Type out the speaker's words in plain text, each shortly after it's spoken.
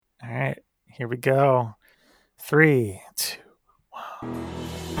right, here we go. 3, 2.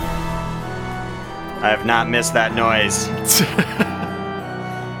 I have not missed that noise.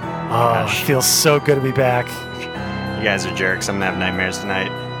 Oh, it feels so good to be back. You guys are jerks. I'm gonna have nightmares tonight.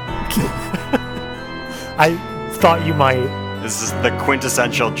 I thought you might. This is the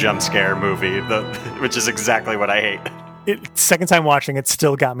quintessential jump scare movie, which is exactly what I hate. Second time watching, it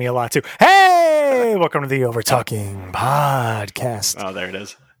still got me a lot too. Hey, welcome to the Over Talking podcast. Oh, there it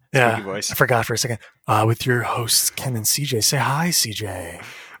is. Yeah, Spooky voice. I forgot for a second. With your hosts, Ken and CJ. Say hi, CJ.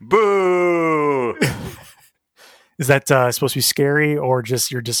 Boo! Is that supposed to be scary or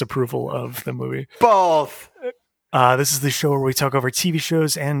just your disapproval of the movie? Both. This is the show where we talk over TV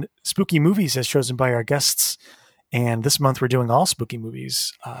shows and spooky movies as chosen by our guests. And this month we're doing all spooky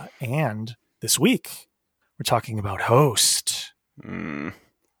movies. And this week we're talking about Host.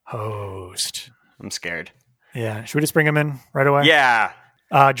 Host. I'm scared. Yeah. Should we just bring him in right away? Yeah.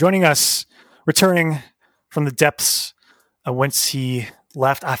 Joining us, returning from the depths whence he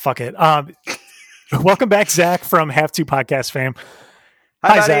left. Fuck it. Welcome back, Zach from Have To Podcast fame.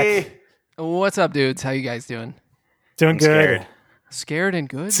 Hi, Zach. What's up, dudes? How you guys doing? Doing I'm good. Scared and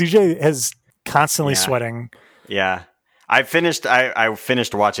good? CJ is constantly sweating. Yeah. I finished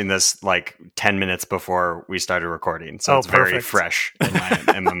watching this like 10 minutes before we started recording, so it's very perfect. fresh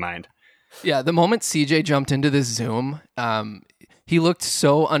in my mind. Yeah, the moment CJ jumped into this Zoom, he looked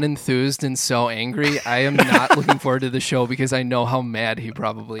so unenthused and so angry. I am not looking forward to the show because I know how mad he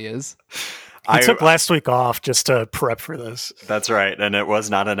probably is. He took last week off just to prep for this. That's right, and it was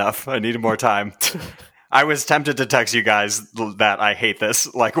not enough. I needed more time. I was tempted to text you guys that I hate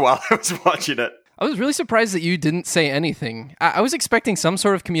this, like while I was watching it. I was really surprised that you didn't say anything. I was expecting some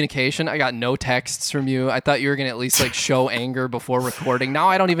sort of communication. I got no texts from you. I thought you were going to at least like show anger before recording. Now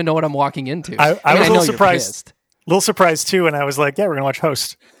I don't even know what I'm walking into. I was a little surprised. A little surprised too, and I was like, "Yeah, we're gonna watch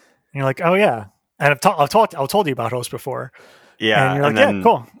Host." And you're like, "Oh yeah," and I've told you about Host before. Yeah, and you're like, "Yeah,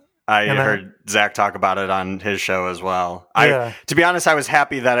 cool." I heard Zach talk about it on his show as well. To be honest, I was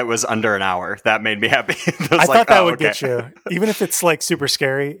happy that it was under an hour. That made me happy. I thought that would get you. Even if it's like super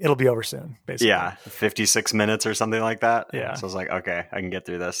scary, it'll be over soon, basically. Yeah, 56 minutes or something like that. Yeah. So I was like, okay, I can get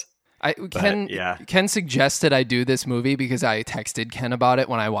through this. Ken suggested I do this movie because I texted Ken about it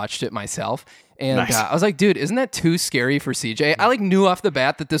when I watched it myself. And Nice. I was like, dude, isn't that too scary for CJ? I knew off the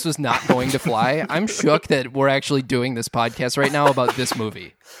bat that this was not going to fly. I'm shook that we're actually doing this podcast right now about this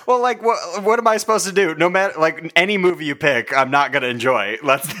movie. Well, like, what am I supposed to do? No matter, like, any movie you pick, I'm not going to enjoy.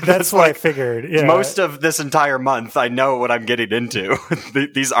 That's what I figured. Yeah. Most of this entire month, I know what I'm getting into.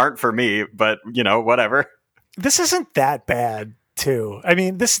 These aren't for me, but, whatever. This isn't that bad, too. I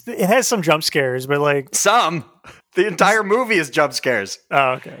mean, it has some jump scares, but like... The entire movie is jump scares.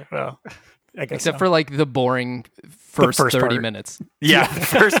 Oh, okay. Well... Except for like the boring first 30 part. minutes. Yeah, the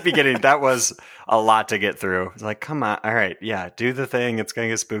first beginning, that was a lot to get through. It's like, come on, all right, yeah, do the thing. It's going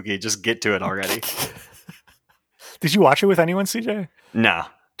to get spooky. Just get to it already. Did you watch it with anyone, CJ? No.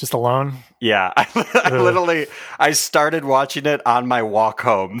 Just alone? Yeah, I started watching it on my walk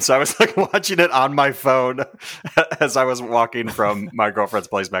home. So I was like watching it on my phone as I was walking from my girlfriend's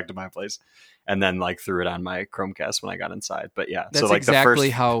place back to my place. And then like threw it on my Chromecast when I got inside. But yeah, that's so like exactly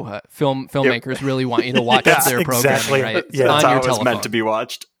how filmmakers really want you to watch their programming, right? Yeah, that's on how your it was telephone. meant to be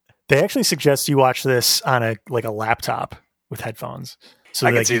watched. They actually suggest you watch this on a laptop with headphones. So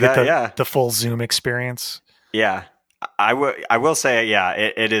I can see that, the full Zoom experience. Yeah. I will say, yeah,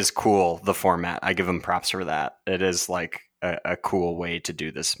 it is cool, the format. I give them props for that. It is like a cool way to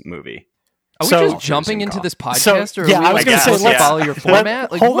do this movie. Are we just jumping into this podcast, or I was going to follow your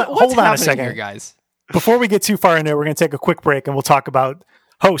format? Hold on a second, here, guys. Before we get too far into it, we're going to take a quick break, and we'll talk about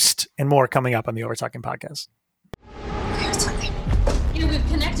Host and more coming up on the Over Talking podcast. We've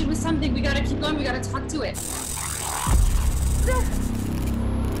connected with something. We got to keep going. We got to talk to it. This is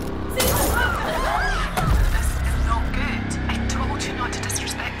not good. I told you not to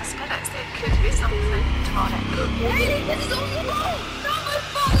disrespect the spirits. There could be something demonic. Hey, this is all your fault. Not my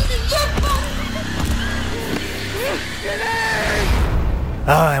fault. This is your fault.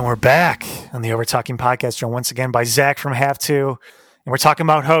 And we're back on the Over Talking podcast, joined once again by Zach from Have To. And we're talking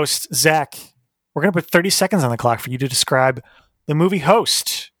about Host. Zach, we're going to put 30 seconds on the clock for you to describe the movie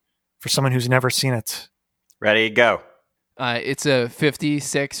Host for someone who's never seen it. Ready, go. It's a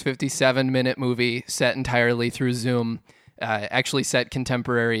 56, 57-minute movie set entirely through Zoom. Actually set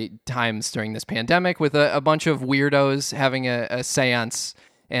contemporary times during this pandemic with a bunch of weirdos having a seance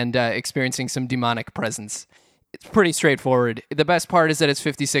and experiencing some demonic presence. It's pretty straightforward. The best part is that it's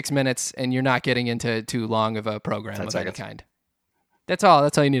 56 minutes and you're not getting into too long of a program of any kind. That's all.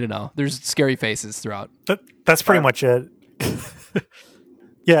 That's all you need to know. There's scary faces throughout. That's pretty much it.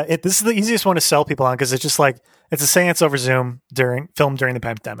 Yeah, this is the easiest one to sell people on because it's just like it's a seance over Zoom filmed during the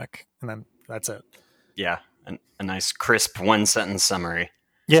pandemic, and then that's it. Yeah, a nice crisp 1-sentence summary.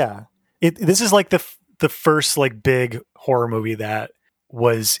 Yeah, this is like the first like big horror movie that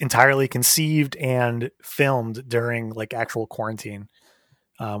was entirely conceived and filmed during like actual quarantine,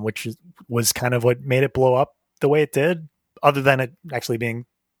 which was kind of what made it blow up the way it did. Other than it actually being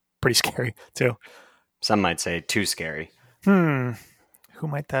pretty scary too. Some might say too scary. Who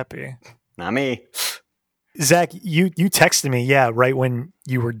might that be? Not me. Zach, you texted me, right when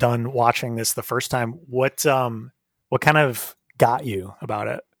you were done watching this the first time. What kind of got you about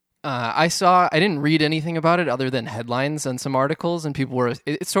it? I didn't read anything about it other than headlines and some articles, and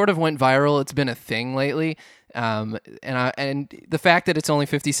it sort of went viral. It's been a thing lately. And the fact that it's only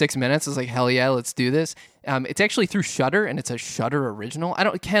 56 minutes is like, hell yeah, let's do this. It's actually through Shudder, and it's a Shudder original.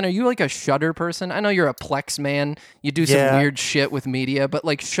 Ken, are you like a Shudder person? I know you're a Plex man. You do some weird shit with media, but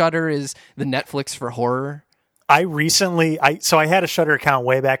like Shudder is the Netflix for horror. I had a Shudder account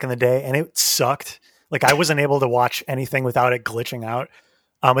way back in the day, and it sucked. Like I wasn't able to watch anything without it glitching out.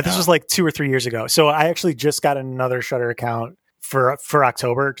 But this was like 2 or 3 years ago. So I actually just got another Shudder account for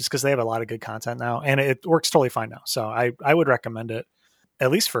October just because they have a lot of good content now, and it works totally fine now. So I would recommend it at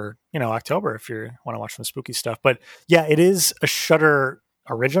least for, October if you want to watch some spooky stuff. But yeah, it is a Shudder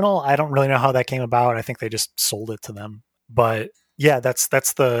original. I don't really know how that came about. I think they just sold it to them. But yeah, that's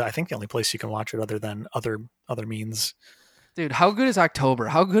I think the only place you can watch it other than other means. Dude, how good is October?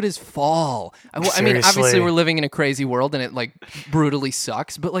 How good is fall? I mean, obviously we're living in a crazy world and it like brutally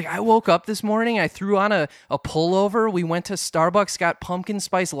sucks, but like I woke up this morning, I threw on a pullover, we went to Starbucks, got pumpkin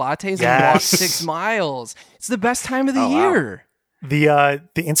spice lattes and walked 6 miles. It's the best time of the year. Wow.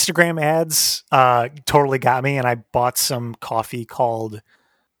 The Instagram ads totally got me, and I bought some coffee called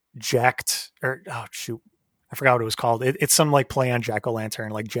Jacked, I forgot what it was called. It's some like play on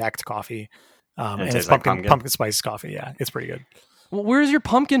Jack-o'-lantern, like Jacked coffee. And it's pumpkin spice coffee. Yeah, it's pretty good. Well, where's your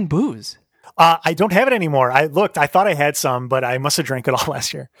pumpkin booze? I don't have it anymore. I thought I had some, but I must have drank it all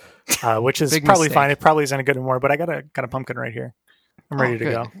last year, which is probably fine. It probably isn't good anymore, but I got a pumpkin right here. I'm ready to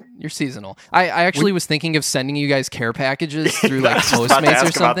go. You're seasonal. I actually was thinking of sending you guys care packages through like Postmates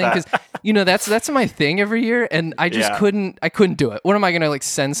or something, because that's my thing every year, and I just couldn't do it. What am I gonna like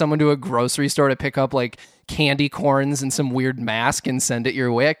send someone to a grocery store to pick up like candy corns and some weird mask and send it your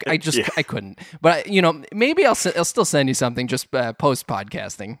way? I couldn't. But maybe I'll still send you something just post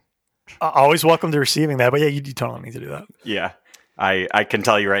podcasting. Always welcome to receiving that, but yeah, you totally need to do that. Yeah, I can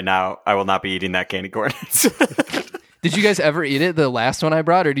tell you right now, I will not be eating that candy corn. Did you guys ever eat it, the last one I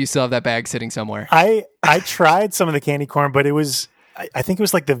brought, or do you still have that bag sitting somewhere? I tried some of the candy corn, but it was, I think it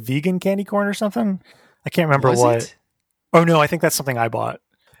was like the vegan candy corn or something. I can't remember what. Oh no, I think that's something I bought.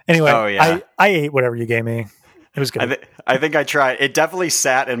 Anyway, I ate whatever you gave me. It was good. I think I tried. It definitely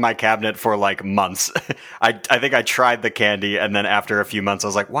sat in my cabinet for like months. I think I tried the candy, and then after a few months, I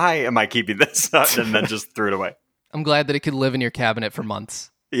was like, why am I keeping this? And then just threw it away. I'm glad that it could live in your cabinet for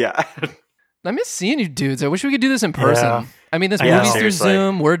months. Yeah. I miss seeing you dudes. I wish we could do this in person. Yeah. I mean, this movie's through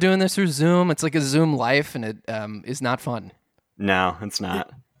Zoom. We're doing this through Zoom. It's like a Zoom life, and it is not fun. No, it's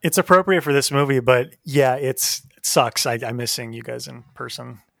not. It's appropriate for this movie, but yeah, it sucks. I miss seeing you guys in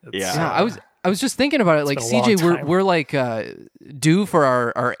person. I was just thinking about it. Like CJ, we're like due for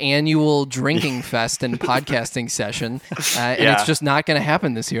our annual drinking fest and podcasting session, and it's just not going to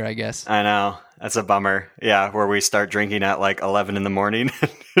happen this year, I guess. I know. That's a bummer. Yeah, where we start drinking at like 11 in the morning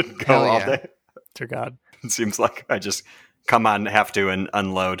and go all day. Dear God. It seems like I just have to and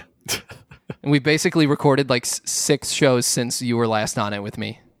unload. And we basically recorded like 6 shows since you were last on it with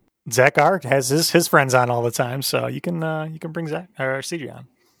me. Zach Art has his friends on all the time, so you can bring Zach or CJ on.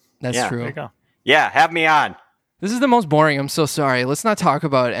 That's true. There you go. Yeah, have me on. This is the most boring. I'm so sorry. Let's not talk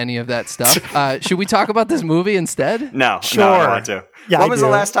about any of that stuff. Should we talk about this movie instead? No, sure. No, I don't want to. Yeah, when was the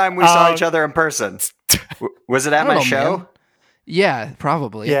last time we saw each other in person? Was it at my show? Man. Yeah,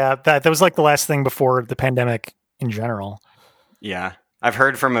 probably. Yeah, that was like the last thing before the pandemic in general. Yeah. I've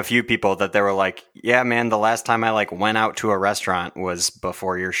heard from a few people that they were like, yeah, man, the last time I like went out to a restaurant was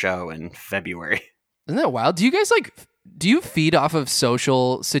before your show in February. Isn't that wild? Do you guys do you feed off of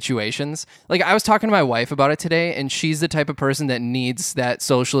social situations? Like I was talking to my wife about it today, and she's the type of person that needs that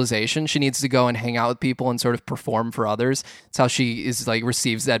socialization. She needs to go and hang out with people and sort of perform for others. It's how she is like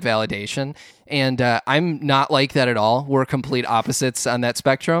receives that validation. And I'm not like that at all. We're complete opposites on that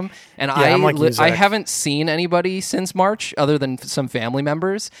spectrum. And I haven't seen anybody since March other than some family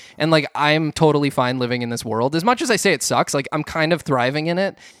members. And like, I'm totally fine living in this world. As much as I say it sucks, like I'm kind of thriving in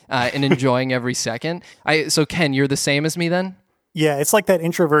it and enjoying every second. So Ken, you're the same as me then? Yeah, it's like that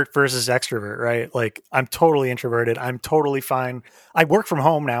introvert versus extrovert, right? Like I'm totally introverted. I'm totally fine. I work from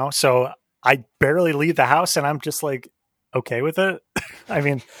home now, so I barely leave the house and I'm just like okay with it. I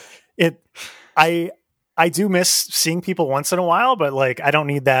mean, it I do miss seeing people once in a while, but like I don't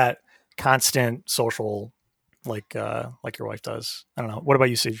need that constant social like your wife does. I don't know. What about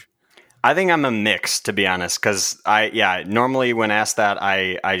you, Siege? I think I'm a mix, to be honest, because normally when asked that,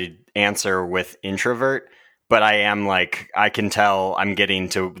 I answer with introvert, but I am like, I can tell I'm getting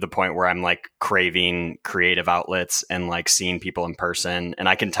to the point where I'm like craving creative outlets and like seeing people in person. And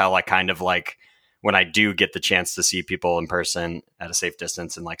I can tell I kind of like when I do get the chance to see people in person at a safe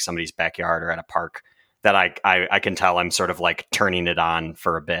distance in like somebody's backyard or at a park, that I can tell I'm sort of like turning it on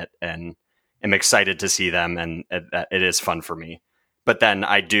for a bit and am excited to see them. And it is fun for me. But then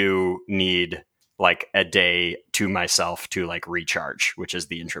I do need like a day to myself to like recharge, which is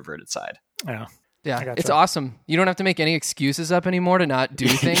the introverted side. Yeah. Yeah, it's awesome. You don't have to make any excuses up anymore to not do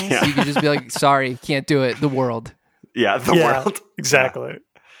things. Yeah. You can just be like, sorry, can't do it. The world. Yeah, the world. Exactly.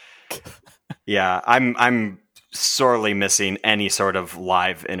 Yeah, I'm sorely missing any sort of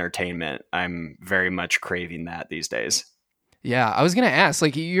live entertainment. I'm very much craving that these days. Yeah, I was gonna ask,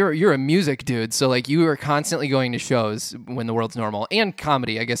 like, you're a music dude, so like you are constantly going to shows when the world's normal, and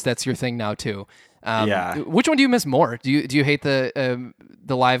comedy. I guess that's your thing now too. Yeah. Which one do you miss more? Do you hate the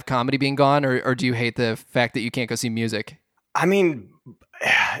live comedy being gone, or do you hate the fact that you can't go see music? I mean,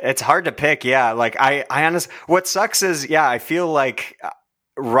 it's hard to pick. Yeah, like I honestly, what sucks is, I feel like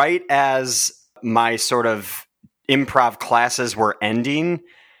right as my sort of improv classes were ending,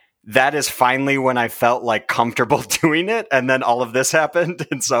 that is finally when I felt like comfortable doing it. And then all of this happened.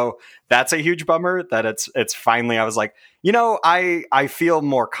 And so that's a huge bummer that it's finally, I was like, I feel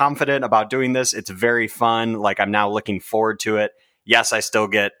more confident about doing this. It's very fun. Like I'm now looking forward to it. Yes, I still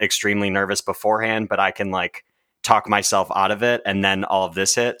get extremely nervous beforehand, but I can like talk myself out of it. And then all of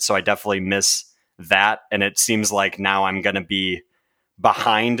this hit. So I definitely miss that. And it seems like now I'm going to be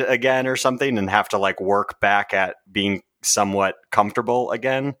behind again or something and have to like work back at being somewhat comfortable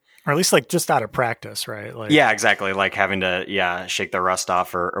again. Or at least like just out of practice, right? Like, yeah, exactly. Like having to, shake the rust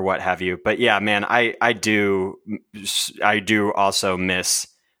off or what have you. But yeah, man, I do also miss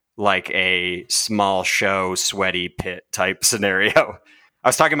like a small show, sweaty pit type scenario. I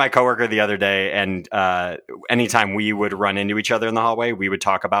was talking to my coworker the other day, and anytime we would run into each other in the hallway, we would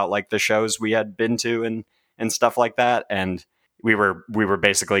talk about like the shows we had been to and stuff like that. And we were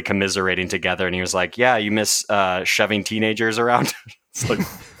basically commiserating together. And he was like, "Yeah, you miss shoving teenagers around." It's like,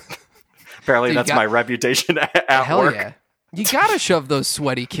 apparently that's my reputation at hell work. Yeah. You gotta shove those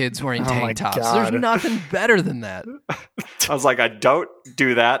sweaty kids wearing tank tops. God. There's nothing better than that. I was like, I don't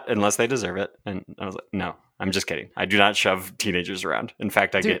do that unless they deserve it. And I was like, no, I'm just kidding. I do not shove teenagers around. In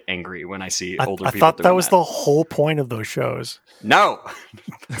fact, I get angry when I see older people. I thought doing that was the whole point of those shows. No.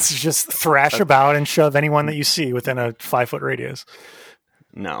 It's just thrash about and shove anyone that you see within a 5-foot radius.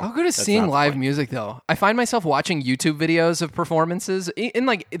 No. How good is seeing live music though? I find myself watching YouTube videos of performances in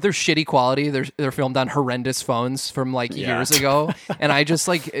like they're shitty quality. They're filmed on horrendous phones from like years ago, and I just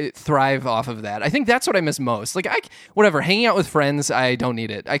like thrive off of that. I think that's what I miss most. Like whatever, hanging out with friends, I don't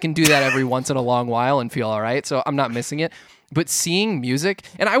need it. I can do that every once in a long while and feel all right, so I'm not missing it. But seeing music,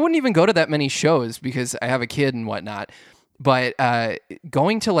 and I wouldn't even go to that many shows because I have a kid and whatnot. But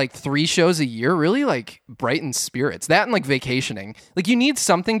going to like 3 shows a year really like brightens spirits. That and like vacationing. Like you need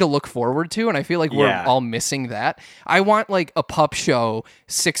something to look forward to, and I feel like we're all missing that. I want like a pup show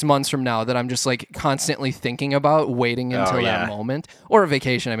 6 months from now that I'm just like constantly thinking about, waiting until that moment. Or a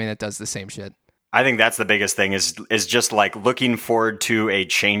vacation. I mean, it does the same shit. I think that's the biggest thing is just like looking forward to a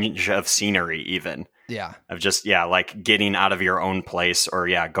change of scenery even. Yeah. Of just, like getting out of your own place or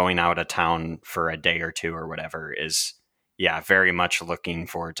going out of town for a day or two or whatever is... very much looking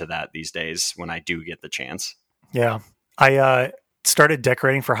forward to that these days when I do get the chance. Yeah. I started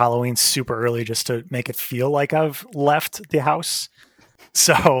decorating for Halloween super early just to make it feel like I've left the house.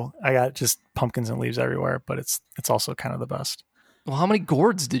 So I got just pumpkins and leaves everywhere, but it's also kind of the best. Well, how many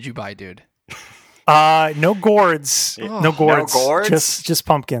gourds did you buy, dude? No gourds. No gourds. No gourds? Just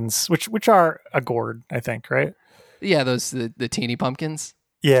pumpkins, which are a gourd, I think, right? Yeah, those the teeny pumpkins.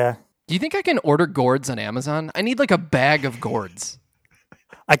 Yeah. Do you think I can order gourds on Amazon? I need like a bag of gourds.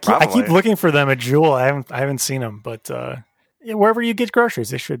 I keep looking for them at Jewel. I haven't seen them, but wherever you get groceries,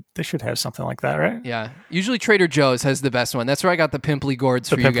 they should have something like that, right? Yeah. Usually Trader Joe's has the best one. That's where I got the pimply gourds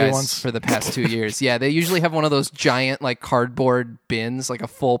for you guys for the past 2 years. Yeah, they usually have one of those giant like cardboard bins, like a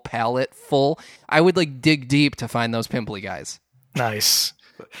full pallet full. I would like dig deep to find those pimply guys. Nice.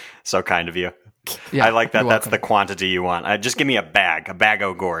 So kind of you. Yeah, I like that. you're That's welcome. the quantity you want. Just give me a bag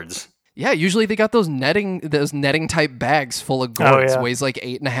of gourds. Yeah, usually they got those netting type bags full of gourds. yeah. Weighs like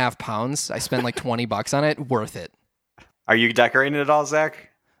 8.5 pounds. I spent like $20 on it. Worth it. Are you decorating it all, Zach?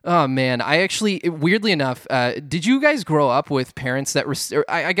 Oh man, I actually, weirdly enough, did you guys grow up with parents that,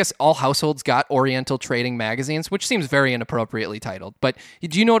 I guess all households got Oriental Trading magazines, which seems very inappropriately titled, but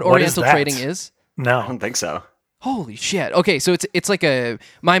do you know what What is Oriental that? Trading is? I No. don't think so. Holy shit. Okay, so it's like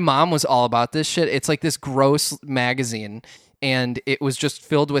my mom was all about this shit. It's like this gross magazine, and it was just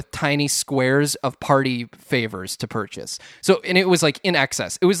filled with tiny squares of party favors to purchase. So, and it was like in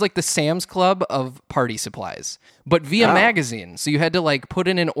excess. It was like the Sam's Club of party supplies, but via magazine. So you had to like put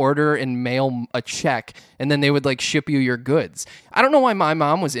in an order and mail a check, and then they would like ship you your goods. I don't know why my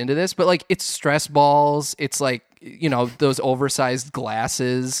mom was into this, but like it's stress balls. It's like, you know, those oversized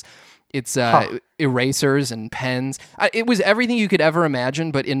glasses. It's erasers and pens. It was everything you could ever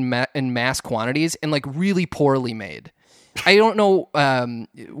imagine, but in mass quantities and like really poorly made. I don't know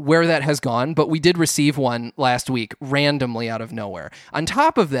where that has gone, but we did receive one last week randomly out of nowhere. On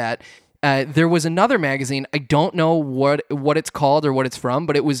top of that, there was another magazine. I don't know what it's called or what it's from,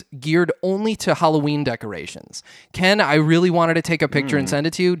 but it was geared only to Halloween decorations. Ken, I really wanted to take a picture and send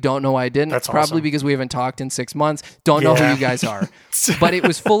it to you. Don't know why I didn't. That's Probably awesome. because we haven't talked in 6 months. Don't know who Yeah. you guys are. But it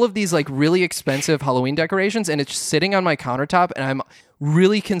was full of these like really expensive Halloween decorations, and it's sitting on my countertop, and I'm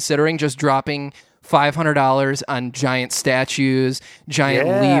really considering just dropping $500 on giant statues, giant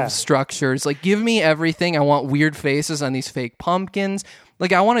Yeah. leaf structures. Like, give me everything. I want weird faces on these fake pumpkins.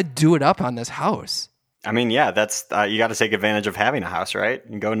 Like, I want to do it up on this house. I mean, yeah, that's you got to take advantage of having a house, right?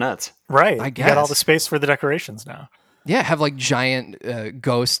 And go nuts. Right. I You got all guess. the space for the decorations now. Yeah, have like giant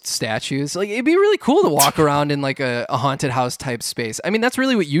ghost statues. Like, it'd be really cool to walk around in like a haunted house type space. I mean, that's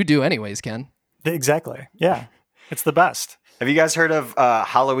really what you do, anyways, Ken. Exactly. Yeah. It's the best. Have you guys heard of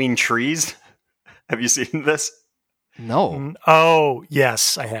Halloween trees? Have you seen this? No. Oh,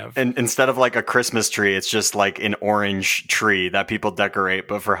 yes, I have. And instead of like a Christmas tree, it's just like an orange tree that people decorate,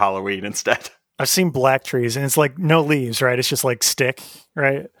 but for Halloween instead. I've seen black trees, and it's like no leaves, right? It's just like stick,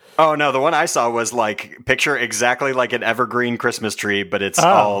 right? Oh no, the one I saw was like picture exactly like an evergreen Christmas tree, but it's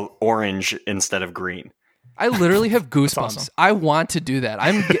all orange instead of green. I literally have goosebumps. awesome. I want to do that.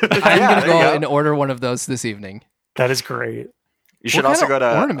 I'm Yeah, going to there you go go. and order one of those this evening. That is great. You should What also kind go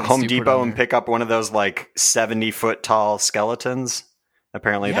of to ornaments Home do you put Depot on and there? pick up one of those like 70-foot tall skeletons.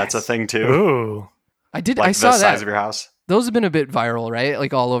 Apparently that's a Yes. thing too. Ooh. I did. Like I saw the size that. of your house. Those have been a bit viral, right?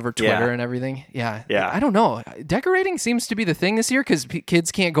 Like all over Twitter Yeah. and everything. Yeah. Yeah. I don't know. Decorating seems to be the thing this year because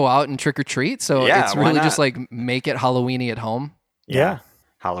kids can't go out and trick or treat. So Yeah, it's why really not? just like make it Halloweeny at home. Yeah.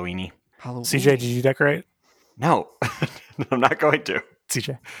 Halloweeny. Halloween. CJ, did you decorate? No, I'm not going to.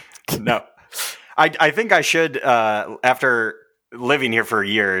 CJ. No. I think I should, after living here for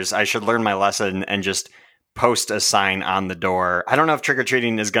years, I should learn my lesson and just post a sign on the door. I don't know if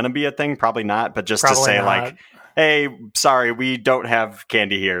trick-or-treating is going to be a thing. Probably not. But just Probably to say not. like, hey, sorry, we don't have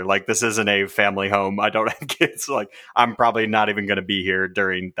candy here. Like, this isn't a family home. I don't have kids. Like, I'm probably not even going to be here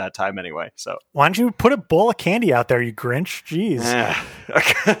during that time anyway. So, Why don't you put a bowl of candy out there, you Grinch? Jeez.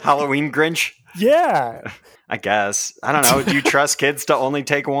 Halloween Grinch, Yeah. I guess. I don't know. Do you trust kids to only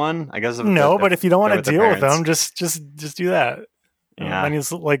take one? I guess. No, but if you don't want they're to with deal the with them, parents. just do that. Yeah. And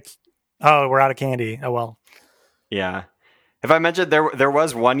it's like, oh, we're out of candy. Oh, well. Yeah. If I mentioned there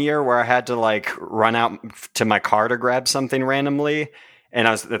was one year where I had to like run out to my car to grab something randomly, and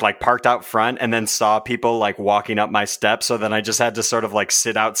I was like parked out front and then saw people like walking up my steps. So then I just had to sort of like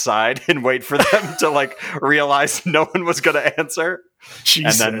sit outside and wait for them to like realize no one was going to answer.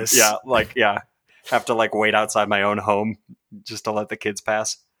 Jesus. And then, have to like wait outside my own home just to let the kids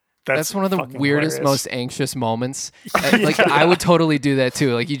pass. That's one of the fucking weirdest, hilarious. most anxious moments. Like, I would totally do that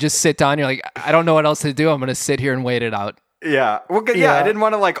too. Like, you just sit down, you're like, I don't know what else to do. I'm going to sit here and wait it out. Yeah. Well, yeah, Yeah. I didn't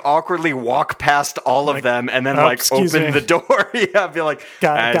want to like awkwardly walk past all of them and then oh, like excuse open me. the door. Yeah. Be like,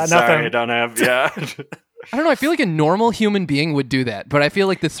 Got sorry, nothing." I don't have, yeah. I don't know. I feel like a normal human being would do that, but I feel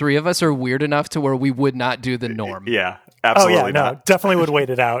like the three of us are weird enough to where we would not do the norm. Yeah. Oh, Absolutely yeah. No, not. definitely would wait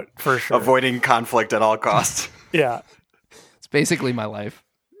it out for sure. Avoiding conflict at all costs. Yeah. It's basically my life.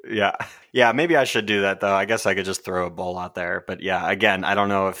 Yeah. Yeah. Maybe I should do that though. I guess I could just throw a bowl out there. But yeah, again, I don't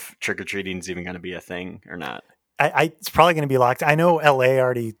know if trick-or-treating is even going to be a thing or not. It's probably going to be locked. I know LA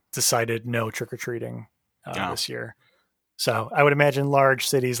already decided no trick or treating Oh. this year. So I would imagine large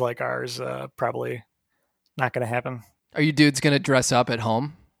cities like ours probably not going to happen. Are you dudes going to dress up at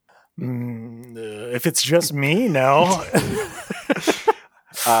home? If it's just me, no.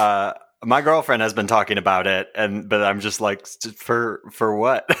 My girlfriend has been talking about it, but I'm just like, for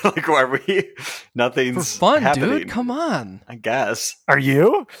what? Like, why are we? For Nothing's fun, happening. dude. Come on. I guess. Are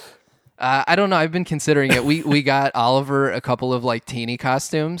you? I don't know. I've been considering it. We got Oliver a couple of like teeny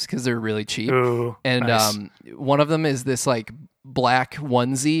costumes because they're really cheap. Ooh, And nice. one of them is this like black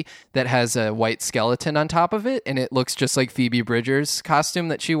onesie that has a white skeleton on top of it, and it looks just like Phoebe Bridgers' costume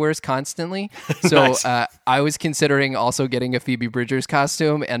that she wears constantly. So Nice. I was considering also getting a Phoebe Bridgers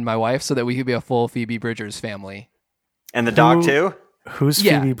costume and my wife so that we could be a full Phoebe Bridgers family. And the dog Who- too. Who's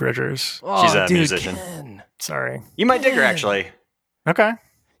Yeah. Phoebe Bridgers? Oh, She's a dude, musician. Ken. Sorry. You might dig her actually. Okay.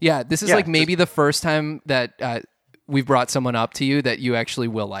 Yeah, this is Yeah, like maybe the first time that we've brought someone up to you that you actually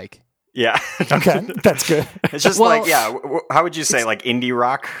will like. Yeah. Okay. That's good. It's just Well, like, yeah. How would you say, like indie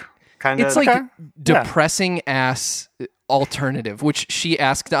rock kind of? It's like Okay. depressing ass alternative, which she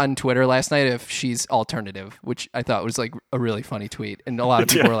asked on Twitter last night if she's alternative, which I thought was like a really funny tweet. And a lot of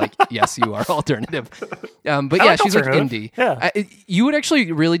people were like, yes, you are alternative. But I yeah, like she's like alternative. indie. Yeah. You would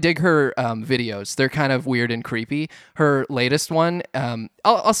actually really dig her videos. They're kind of weird and creepy. Her latest one,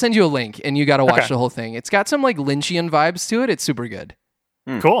 I'll send you a link and you got to watch Okay. the whole thing. It's got some like Lynchian vibes to it. It's super good.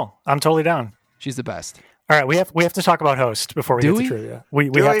 Cool. I'm totally down. She's the best. All right, we have to talk about Host before we Do get we? to trivia. We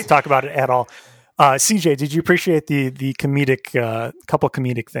Do have we? to talk about it at all. CJ, did you appreciate the comedic couple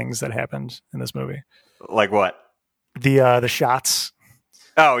comedic things that happened in this movie? Like what? The shots.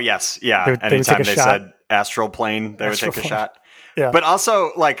 Oh yes, yeah. They would take Anytime a they shot. said astral plane, they would Astral take a plane. shot. Yeah. But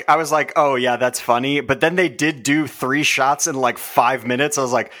also, like, I was like, oh yeah, that's funny. But then they did do 3 shots in like 5 minutes. I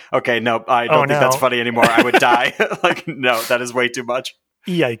was like, okay, no, I don't think no. that's funny anymore. I would die. Like, no, that is way too much.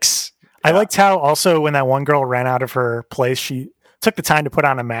 Yikes. I liked how also when that one girl ran out of her place, she took the time to put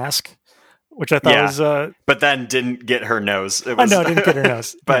on a mask, which I thought Yeah. was But then didn't get her nose. It I was, know, didn't get her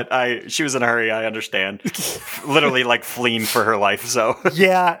nose. But she was in a hurry. I understand. Literally, like fleeing for her life. So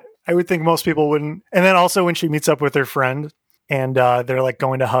Yeah, I would think most people wouldn't. And then also when she meets up with her friend and they're like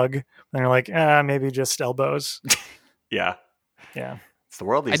going to hug, and they're like, maybe just elbows. yeah, Yeah. it's the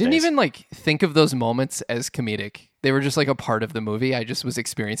world these I didn't days. even like think of those moments as comedic. They were just like a part of the movie. I just was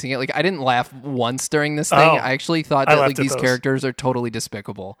experiencing it. Like I didn't laugh once during this thing. Oh, I actually thought I that laughed like at these those. characters are totally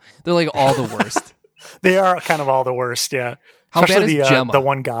despicable. They're like all the worst. They are kind of all the worst, yeah. How Especially bad is Gemma? the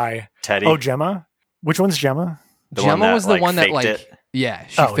one guy. Teddy. Oh, Gemma? Which one's Gemma? The one Gemma that, was the like, one that faked like it. yeah,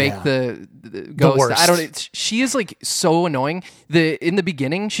 she Oh, faked yeah. the ghost. worst. I don't. She is like so annoying. In the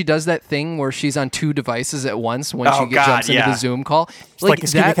beginning, she does that thing where she's on 2 devices at once when Oh, she God, jumps into yeah. the Zoom call. It's like,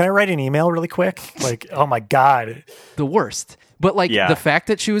 excuse me, can I write an email really quick? Like, oh my God. the worst. But like Yeah. the fact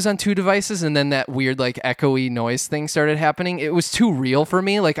that she was on 2 devices and then that weird like echoey noise thing started happening, it was too real for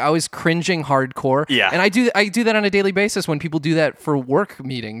me. Like I was cringing hardcore. Yeah. And I do that on a daily basis when people do that for work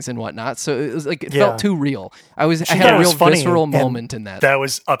meetings and whatnot. So it was like it Yeah. felt too real. I She had thought a it was real funny, visceral and moment in that. That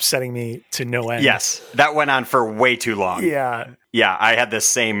was upsetting me to no end. Yes, that went on for way too long. Yeah. Yeah, I had this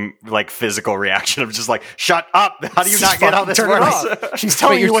same like physical reaction of just like, shut up! How do you not get how this Turn works? it off. She's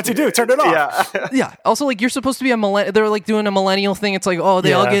telling you you're- what to do. Turn it off. Yeah, Yeah. Also, like you're supposed to be a they're like doing a millennial thing. It's like, oh,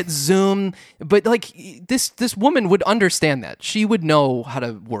 they all Yeah. get Zoom, but like this woman would understand that. She would know how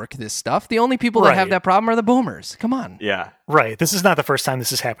to work this stuff. The only people that have Right. that problem are the boomers. Come on. yeah, Right. This is not the first time this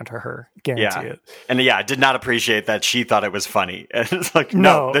has happened to her. Guarantee yeah. it. And yeah, I did not appreciate that she thought it was funny. And it's like,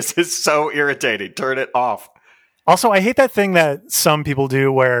 no, No. this is so irritating. Turn it off. Also, I hate that thing that some people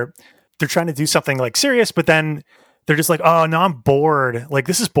do where they're trying to do something like serious, but then they're just like, oh, no, I'm bored. Like,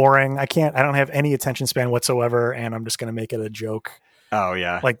 this is boring. I don't have any attention span whatsoever. And I'm just going to make it a joke. Oh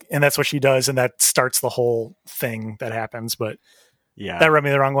yeah, Like, and that's what she does. And that starts the whole thing that happens. But yeah. that rubbed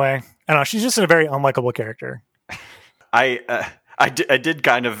me the wrong way. I don't know. She's just a very unlikable character. I did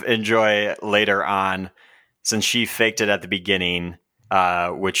kind of enjoy later on, since she faked it at the beginning,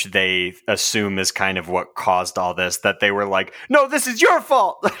 which they assume is kind of what caused all this, that they were like, no, this is your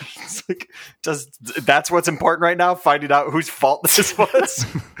fault. It's like, that's what's important right now, finding out whose fault this was?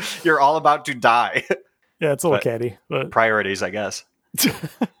 You're all about to die. Yeah, it's a little But- catty. But Priorities, I guess.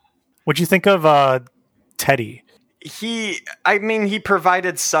 what'd you think of Teddy? He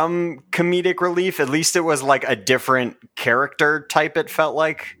provided some comedic relief. At least it was like a different character type, it felt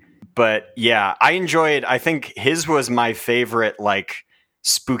like. But yeah, I think his was my favorite, like,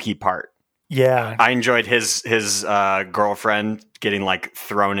 spooky part. Yeah. I enjoyed his girlfriend getting like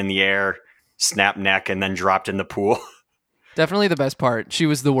thrown in the air, snap neck, and then dropped in the pool. Definitely the best part. She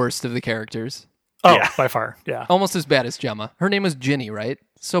was the worst of the characters. Oh, Yeah. by far. Yeah. Almost as bad as Gemma. Her name was Ginny, right?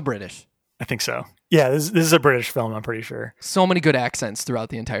 So British. I think so. Yeah. This is a British film, I'm pretty sure. So many good accents throughout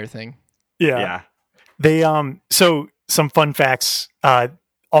the entire thing. Yeah. Yeah. They so some fun facts.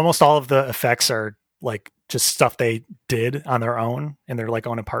 Almost all of the effects are like just stuff they did on their own in their like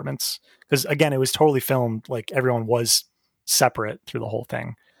own apartments. Because again, it was totally filmed, like everyone was separate through the whole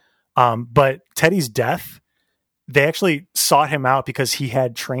thing. But Teddy's death, they actually sought him out because he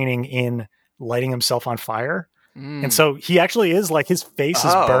had training in lighting himself on fire. And so he actually is like, his face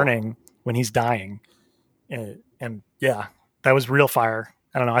is burning when he's dying. And yeah, that was real fire.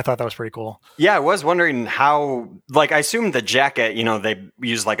 I don't know. I thought that was pretty cool. Yeah, I was wondering how, like, I assumed the jacket, they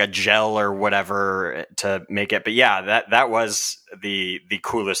use like a gel or whatever to make it. But yeah, that was the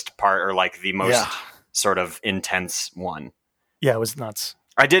coolest part, or like the most sort of intense one. Yeah, it was nuts.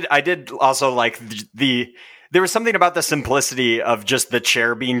 I did also like there was something about the simplicity of just the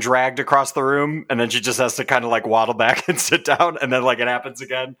chair being dragged across the room, and then she just has to kind of like waddle back and sit down, and then like it happens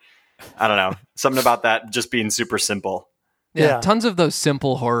again. I don't know. Something about that just being super simple. Yeah, tons of those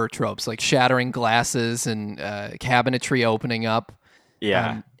simple horror tropes, like shattering glasses and cabinetry opening up.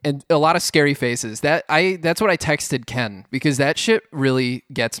 Yeah. And a lot of scary faces. That's what I texted Ken, because that shit really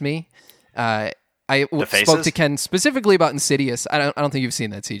gets me. I spoke to Ken specifically about Insidious. I don't think you've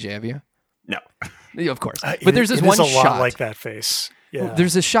seen that, CJ, have you? No. Of course. But there's this one a shot lot like that face. Yeah.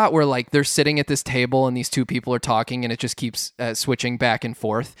 There's a shot where like they're sitting at this table and these two people are talking, and it just keeps switching back and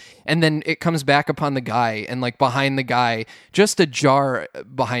forth. And then it comes back upon the guy, and like behind the guy, just a jar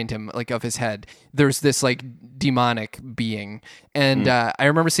behind him, like of his head, there's this like demonic being. And I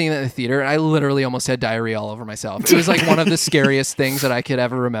remember seeing that in the theater, and I literally almost had diarrhea all over myself. It was like one of the scariest things that I could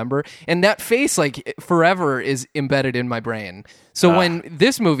ever remember. And that face, like forever, is embedded in my brain. So when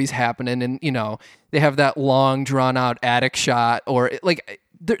this movie's happening, and they have that long drawn out attic shot, or like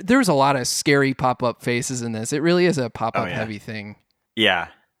there's a lot of scary pop up faces in this. It really is a pop up heavy thing. Yeah.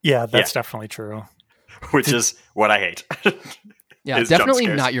 Yeah, that's definitely true. Which is what I hate. Yeah, definitely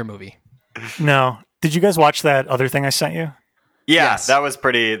not your movie. No. Did you guys watch that other thing I sent you? Yeah, Yes. that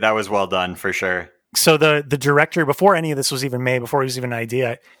was well done for sure. So the director, before any of this was even made, before it was even an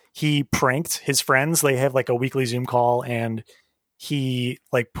idea, he pranked his friends. They have like a weekly Zoom call, and he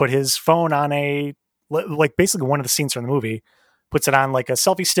like put his phone on like basically one of the scenes from the movie, puts it on like a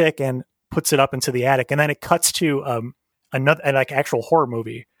selfie stick and puts it up into the attic. And then it cuts to another like actual horror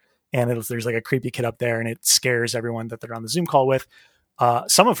movie. And there's like a creepy kid up there, and it scares everyone that they're on the Zoom call with.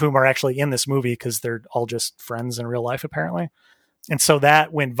 Some of whom are actually in this movie because they're all just friends in real life, apparently. And so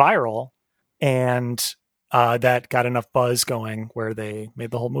that went viral, and that got enough buzz going where they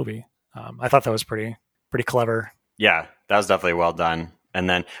made the whole movie. I thought that was pretty clever. Yeah, that was definitely well done. And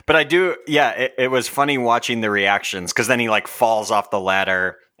then, but it was funny watching the reactions, because then he like falls off the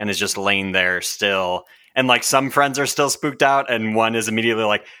ladder and is just laying there still. And like some friends are still spooked out, and one is immediately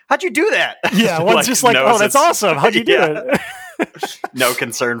like, "How'd you do that?" Yeah, one's like, just like, "Oh, that's awesome! How'd you do it?" No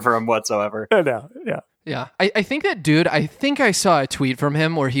concern for him whatsoever. No, yeah. Yeah, I think that dude, I think I saw a tweet from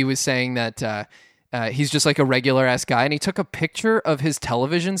him where he was saying that he's just like a regular ass guy, and he took a picture of his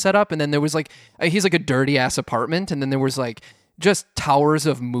television setup, and then there was like, he's like a dirty ass apartment, and then there was like just towers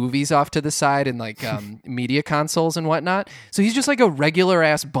of movies off to the side and like media consoles and whatnot. So he's just like a regular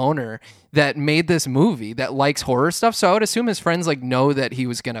ass boner that made this movie that likes horror stuff. So I would assume his friends like know that he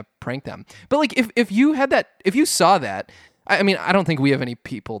was gonna prank them. But like if you saw that, I mean, I don't think we have any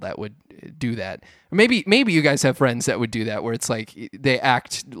people that would do that. Maybe you guys have friends that would do that, where it's like they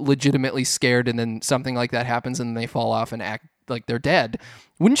act legitimately scared, and then something like that happens, and they fall off and act like they're dead.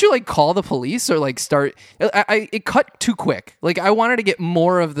 Wouldn't you like call the police or like start? It cut too quick. Like I wanted to get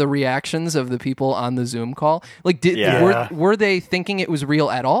more of the reactions of the people on the Zoom call. Like, were they thinking it was real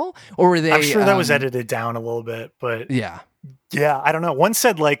at all, or were they? I'm sure that was edited down a little bit, but yeah, I don't know. One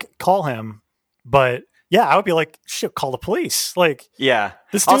said like call him, but yeah, I would be like, shit, call the police. Like, yeah,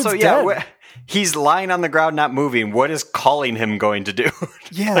 this dude's also dead. He's lying on the ground, not moving. What is calling him going to do?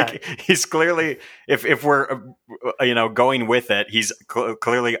 Yeah, like, he's clearly, if we're going with it, he's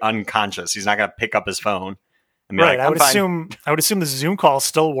clearly unconscious. He's not going to pick up his phone. And be right. Like, I would assume the Zoom call is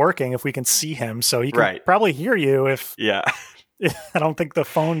still working if we can see him, so he can probably hear you. I don't think the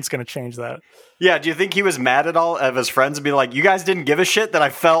phone's going to change that. Yeah. Do you think he was mad at all of his friends and be like, "You guys didn't give a shit that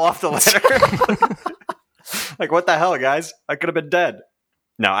I fell off the ladder"? Like, what the hell, guys? I could have been dead.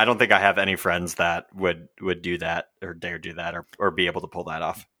 No, I don't think I have any friends that would do that or dare do that or be able to pull that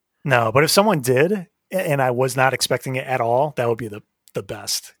off. No, but if someone did, and I was not expecting it at all, that would be the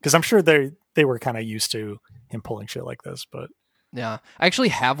best. Because I'm sure they were kind of used to him pulling shit like this. But yeah, I actually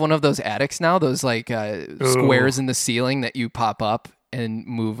have one of those attics now. Those like squares in the ceiling that you pop up and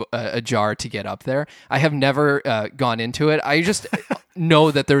move a jar to get up there. I have never gone into it. I just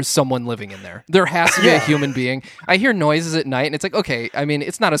know that there's someone living in there. There has to be a human being. I hear noises at night, and it's like, okay, I mean,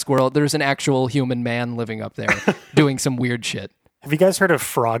 it's not a squirrel. There's an actual human man living up there doing some weird shit. Have you guys heard of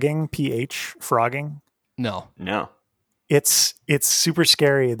frogging? PH frogging? No. It's super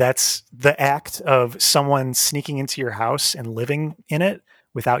scary. That's the act of someone sneaking into your house and living in it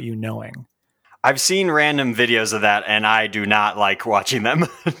without you knowing. I've seen random videos of that, and I do not like watching them.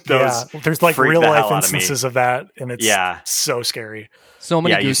 There's like freak real the life hell out of me. instances of that, and it's Yeah. so scary. So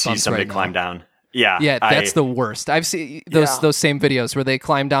many You see goosebumps somebody right now. climb down. Yeah, Yeah, that's the worst. I've seen those same videos where they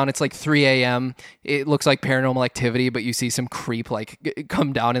climb down. It's like 3 a.m. It looks like Paranormal Activity, but you see some creep like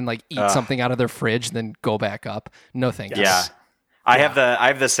come down and like eat something out of their fridge, and then go back up. No thank you. Yeah. I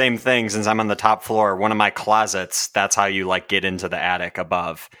have the same thing since I'm on the top floor. One of my closets, that's how you like get into the attic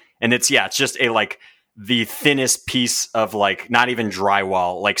above. And it's just a like the thinnest piece of like not even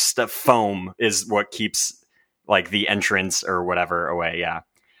drywall, like foam is what keeps like the entrance or whatever away. Yeah.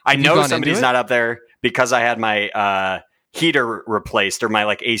 I know somebody's not up there because I had my heater replaced or my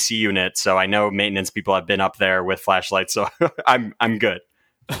like AC unit. So I know maintenance people have been up there with flashlights. So I'm good.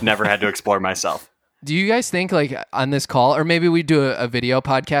 Never had to explore myself. Do you guys think like on this call, or maybe we do a video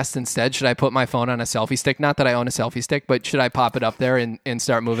podcast instead? Should I put my phone on a selfie stick? Not that I own a selfie stick, but should I pop it up there and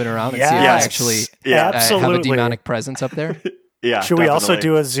start moving around and see if I actually have a demonic presence up there? Yeah. Should we also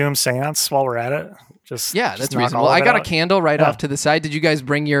do a Zoom seance while we're at it? That's reasonable. I got a candle right off to the side. Did you guys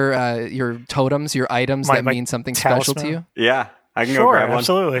bring your totems, your items that mean something special to you? Yeah, I can go grab one.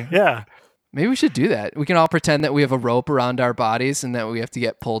 Absolutely. Yeah. Maybe we should do that. We can all pretend that we have a rope around our bodies and that we have to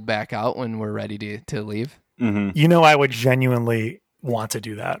get pulled back out when we're ready to leave. Mm-hmm. You know, I would genuinely want to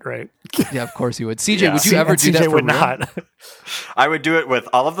do that, right? Yeah, of course you would. CJ, would you ever do that for would real? not. I would do it with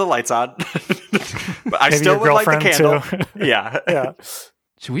all of the lights on. But I Maybe still your would light the girlfriend, candle. too. Yeah. Yeah.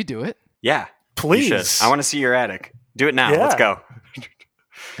 Should we do it? Yeah. Please. You should. I want to see your attic. Do it now. Yeah. Let's go.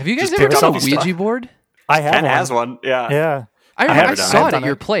 Have you guys Just ever pick done a up Ouija stuff. board? I have Ken one. has one. Yeah. Yeah. I remember I never done saw it. it at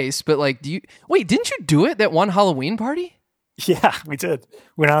your place, but like, didn't you do it that one Halloween party? Yeah, we did.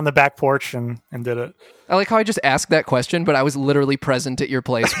 We went on the back porch and did it. I like how I just asked that question, but I was literally present at your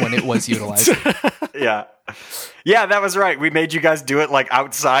place when it was utilized. Yeah. Yeah, that was right. We made you guys do it like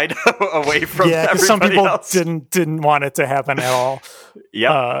outside away from Yeah, because everybody some people else. didn't want it to happen at all.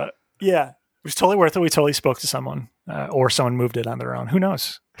 Yep. Yeah, it was totally worth it. We totally spoke to someone, or someone moved it on their own. Who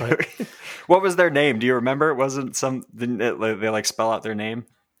knows? But What was their name? Do you remember? It wasn't didn't they like spell out their name?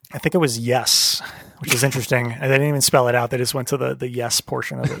 I think it was yes, which is interesting. And they didn't even spell it out. They just went to the yes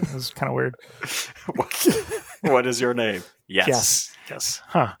portion of it. It was kind of weird. What is your name? Yes. Yes.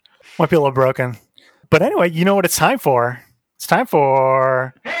 Huh. Might be a little broken. But anyway, you know what it's time for? It's time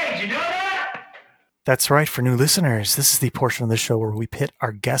for... Hey, did you know that? That's right. For new listeners, this is the portion of the show where we pit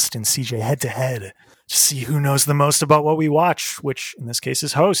our guest and CJ head to head to see who knows the most about what we watch, which in this case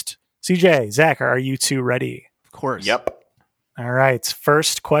is host. CJ, Zach, are you two ready? Of course. Yep. All right.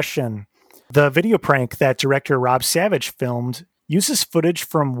 First question. The video prank that director Rob Savage filmed uses footage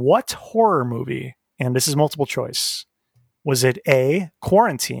from what horror movie? And this is multiple choice. Was it A,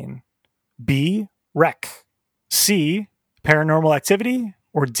 Quarantine, B, Wreck, C, Paranormal Activity,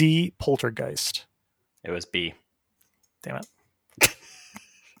 or D, Poltergeist? It was B. Damn it.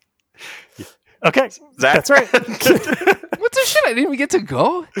 Okay, Zach? that's right. What the shit? I didn't even get to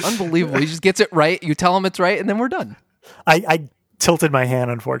go? Unbelievable. He just gets it right. You tell him it's right, and then we're done. I tilted my hand,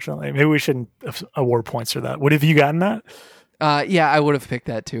 unfortunately. Maybe we shouldn't award points for that. Would have you gotten that? Yeah, I would have picked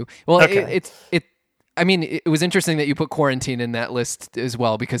that too. Well, Okay. I mean, it was interesting that you put Quarantine in that list as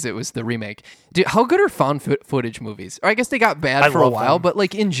well because it was the remake. How good are found footage movies? Or I guess they got bad I for a love while, them. but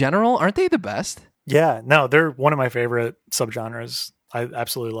like in general, aren't they the best? Yeah, no, they're one of my favorite subgenres. I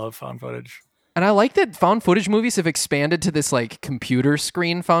absolutely love found footage. And I like that found footage movies have expanded to this like computer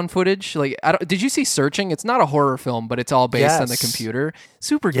screen found footage. Like, did you see Searching? It's not a horror film, but it's all based on the Yes. computer.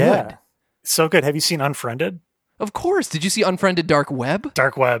 Super Yeah, good. so good. Have you seen Unfriended? Of course. Did you see Unfriended Dark Web?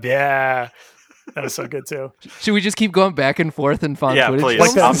 Dark Web, yeah. That was so good too. Should we just keep going back and forth and found Yeah, footage? please.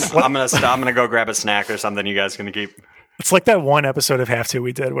 Like films? that. I'm gonna stop. I'm gonna go grab a snack or something. You guys gonna keep? It's like that one episode of Have To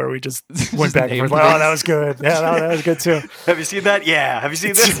we did where we just went back and named forth. Like, oh, things. that was good. Yeah, that was good too. Have you seen that? Yeah. Have you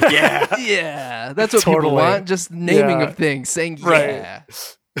seen this? Yeah. Yeah, that's what people Totally. want. Just naming Yeah. of things, saying Right.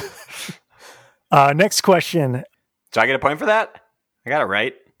 yeah. Next question. Do I get a point for that? I got it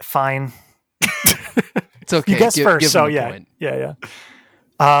right. Fine. It's okay. You guessed Give first, so them a yeah. point.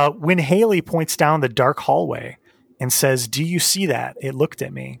 Yeah. When Haley points down the dark hallway and says, "Do you see that? It looked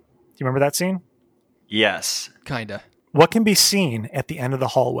at me." Do you remember that scene? Yes. Kinda. What can be seen at the end of the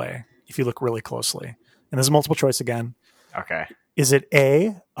hallway if you look really closely? And there's multiple choice again. Okay. Is it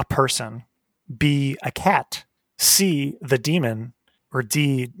A, a person, B, a cat, C, the demon, or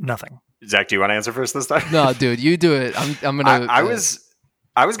D, nothing? Zach, do you want to answer first this time? No, dude, you do it. I'm gonna.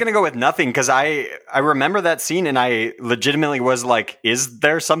 I was gonna go with nothing because I remember that scene and I legitimately was like, is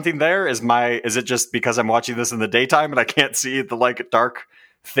there something there? Is it just because I'm watching this in the daytime and I can't see the like dark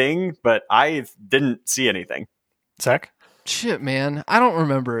thing? But I didn't see anything. Zach? Shit, man. I don't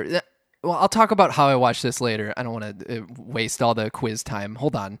remember. Well, I'll talk about how I watched this later. I don't want to waste all the quiz time.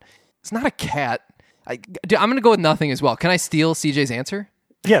 Hold on. It's not a cat. I'm going to go with nothing as well. Can I steal CJ's answer?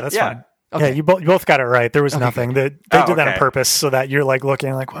 Yeah, that's Yeah. fine. Okay. Yeah, you both got it right. There was nothing. They did that on okay. purpose so that you're like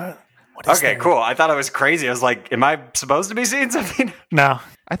looking like, what is Okay, there? cool. I thought I was crazy. I was like, am I supposed to be seeing something? No.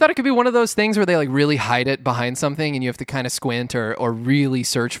 I thought it could be one of those things where they like really hide it behind something and you have to kind of squint or really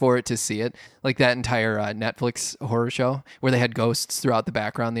search for it to see it. Like that entire Netflix horror show where they had ghosts throughout the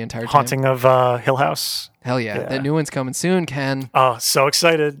background the entire time. Haunting of Hill House. Hell yeah. Yeah. That new one's coming soon, Ken. Oh, so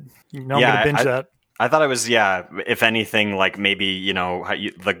excited. You know I'm Yeah, going to binge that. I thought it was, if anything, like maybe,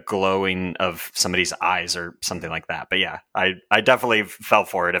 the glowing of somebody's eyes or something like that. But yeah, I definitely fell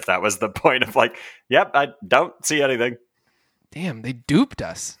for it if that was the point of like, yep, I don't see anything. Damn, they duped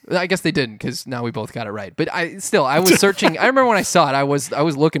us. I guess they didn't because now we both got it right. But I was searching. I remember when I saw it, I was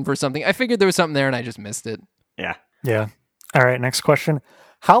looking for something. I figured there was something there and I just missed it. Yeah. Yeah. All right, next question.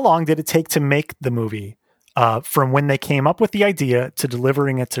 How long did it take to make the movie from when they came up with the idea to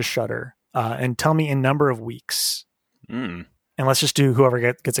delivering it to Shudder? And tell me in number of weeks. Mm. And let's just do whoever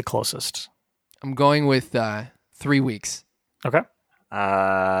gets it closest. I'm going with 3 weeks. Okay.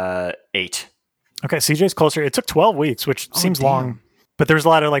 8. Okay, CJ's closer. It took 12 weeks, which seems damn. long. But there was a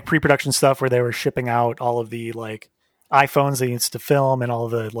lot of like pre-production stuff where they were shipping out all of the like iPhones they used to film and all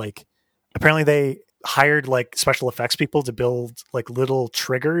of the like. Apparently, they hired like special effects people to build like little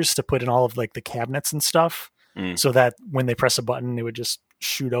triggers to put in all of like the cabinets and stuff, so that when they press a button, it would just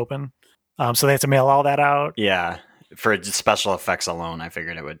shoot open. So they had to mail all that out. Yeah. For just special effects alone, I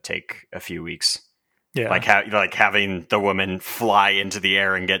figured it would take a few weeks. Yeah, Like having the woman fly into the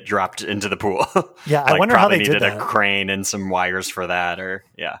air and get dropped into the pool. Yeah, I Like, wonder how probably they did needed that. a crane and some wires for that, or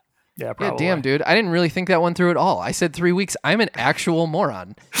yeah. Yeah, probably. Yeah, damn, dude. I didn't really think that one through at all. I said 3 weeks. I'm an actual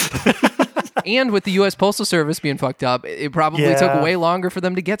moron. And with the U.S. Postal Service being fucked up, it probably Yeah. took way longer for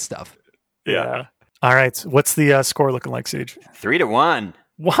them to get stuff. Yeah. All right. What's the score looking like, Siege? 3-1.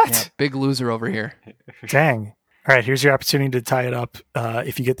 What? Yeah, big loser over here. Dang. All right. Here's your opportunity to tie it up.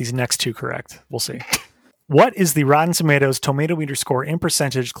 If you get these next two correct, we'll see. What is the Rotten Tomatoes tomato meter score in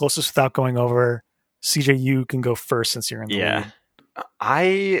percentage closest without going over? CJ, you can go first since you're in the lead.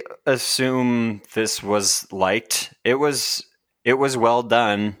 I assume this was liked. It was well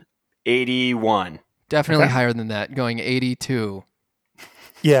done. 81. Definitely Okay. higher than that, going 82.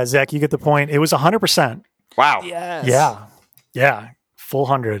 Yeah, Zach, you get the point. It was 100%. Wow. Yes. Yeah. Full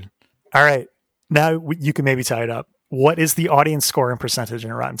 100. All right. Now you can maybe tie it up. What is the audience score in percentage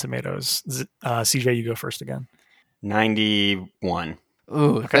in Rotten Tomatoes? CJ, you go first again. 91.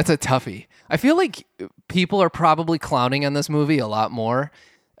 Ooh, that's a toughie. I feel like people are probably clowning on this movie a lot more.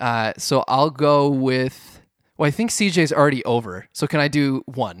 So I'll go with, I think CJ's already over. So can I do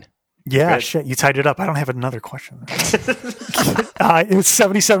 1? Yeah, Good. shit. You tied it up. I don't have another question. It was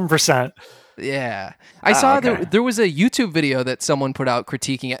 77%. Yeah. I saw okay. there was a YouTube video that someone put out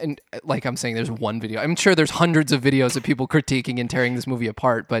critiquing it. And like I'm saying, there's one video. I'm sure there's hundreds of videos of people critiquing and tearing this movie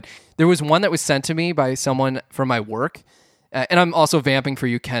apart. But there was one that was sent to me by someone from my work. And I'm also vamping for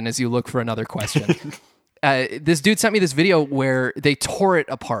you, Ken, as you look for another question. This dude sent me this video where they tore it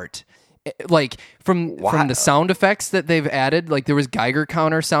apart. Like from the sound effects that they've added, like there was Geiger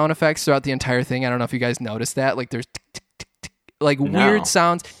counter sound effects throughout the entire thing. I don't know if you guys noticed that. Like there's tick, tick, tick, tick, like weird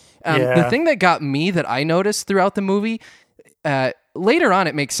sounds. The thing that got me that I noticed throughout the movie, later on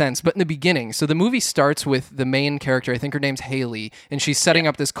it makes sense, but in the beginning, so the movie starts with the main character, I think her name's Haley, and she's setting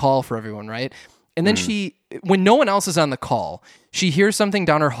up this call for everyone, right? And then when no one else is on the call, she hears something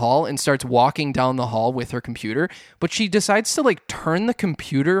down her hall and starts walking down the hall with her computer, but she decides to like turn the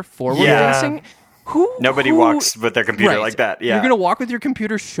computer forward Yeah. facing. Nobody walks with their computer like that. Yeah. You're going to walk with your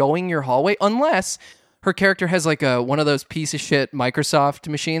computer showing your hallway unless her character has like one of those piece of shit Microsoft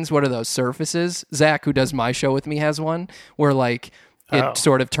machines. What are those, Surfaces? Zach, who does my show with me, has one where like it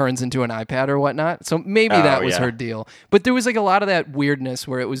sort of turns into an iPad or whatnot. So maybe that was her deal. But there was like a lot of that weirdness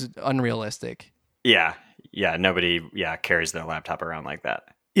where it was unrealistic. Yeah. Nobody carries their laptop around like that.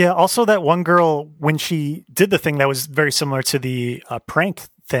 Yeah. Also, that one girl, when she did the thing that was very similar to the prank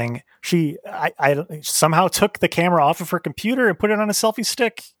thing, I somehow took the camera off of her computer and put it on a selfie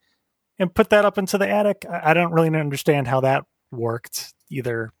stick and put that up into the attic. I don't really understand how that worked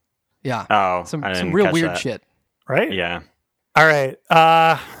either. Yeah. Oh, Some I didn't real catch weird that. shit. Right? Yeah. All right.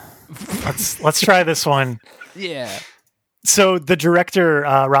 Let's try this one. Yeah. So the director,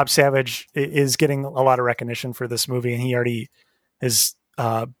 Rob Savage, is getting a lot of recognition for this movie, and he already has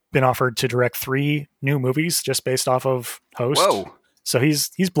been offered to direct 3 new movies just based off of Host. Whoa. So he's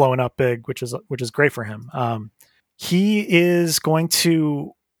blowing up big, which is great for him. He is going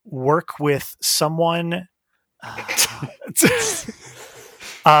to work with someone.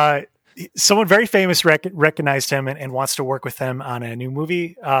 someone very famous recognized him and wants to work with him on a new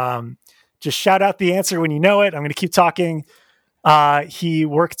movie. Just shout out the answer when you know it. I'm going to keep talking. He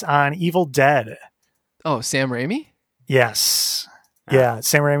worked on Evil Dead. Oh, Sam Raimi? Yes. Yeah.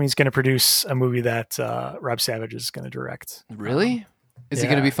 Sam Raimi's going to produce a movie that Rob Savage is going to direct. Really? Is it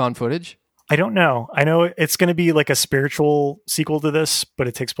yeah. going to be found footage? I don't know. I know it's going to be like a spiritual sequel to this, but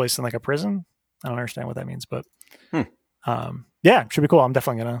it takes place in like a prison. I don't understand what that means, but yeah, should be cool. I'm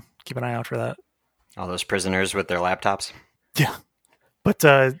definitely going to keep an eye out for that. All those prisoners with their laptops. Yeah. But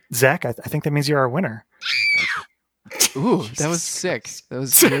Zach, I think that means you're our winner. Ooh, that was sick. That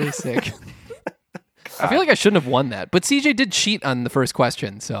was really sick. I feel like I shouldn't have won that, but CJ did cheat on the first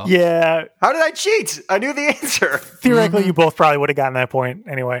question. So yeah, how did I cheat? I knew the answer. Theoretically, you both probably would have gotten that point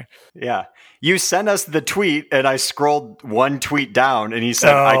anyway. Yeah, you sent us the tweet, and I scrolled one tweet down, and he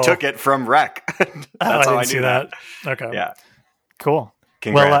said, "I took it from Rec." That's how I knew that. Okay, yeah, cool.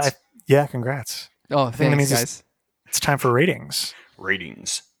 Congrats. Well, congrats. Oh, thanks, guys. It's time for ratings.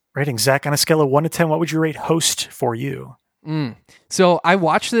 Ratings. Zach, on a scale of 1 to 10, what would you rate Host for you? So I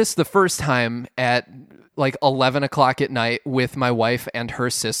watched this the first time at like 11 o'clock at night with my wife and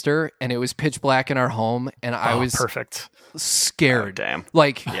her sister, and it was pitch black in our home, and I was perfect. Scared. Oh,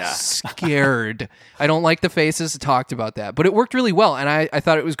 damn. Scared. I don't like the faces talked about that, but it worked really well, and I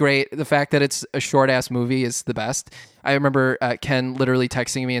thought it was great. The fact that it's a short-ass movie is the best. I remember Ken literally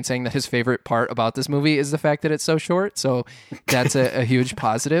texting me and saying that his favorite part about this movie is the fact that it's so short, so that's a huge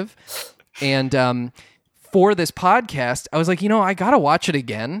positive. And for this podcast, I was like, I got to watch it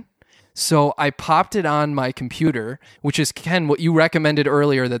again. So I popped it on my computer, which is, Ken, what you recommended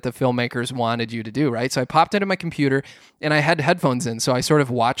earlier that the filmmakers wanted you to do, right? So I popped it in my computer, and I had headphones in, so I sort of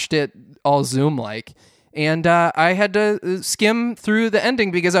watched it all Zoom-like. And I had to skim through the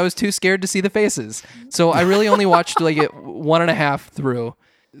ending because I was too scared to see the faces. So I really only watched like it 1.5 through.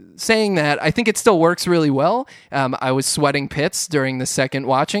 Saying that, I think it still works really well. I was sweating pits during the second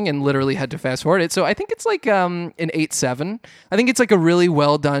watching and literally had to fast forward it. So I think it's like an 8.7. I think it's like a really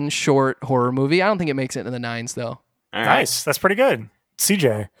well done short horror movie. I don't think it makes it into the 9s though. All nice. Right. That's pretty good.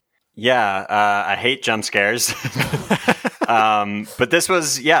 CJ. Yeah, I hate jump scares. But this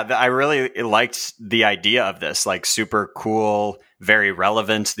was, I really liked the idea of this, like super cool, very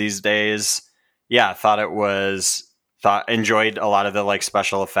relevant these days. Yeah, enjoyed a lot of the like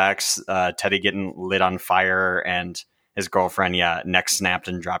special effects, Teddy getting lit on fire and his girlfriend, neck snapped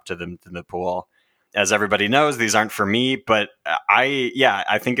and dropped to the pool. As everybody knows, these aren't for me, but I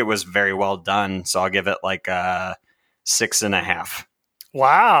think it was very well done. So I'll give it like a 6.5.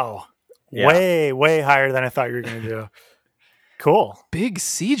 Wow. Yeah. Way higher than I thought you were going to do. Cool. Big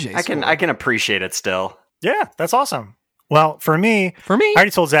CJ. I can appreciate it still. Yeah, that's awesome. Well, for me, I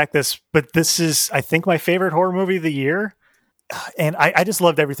already told Zach this, but this is, I think, my favorite horror movie of the year. And I just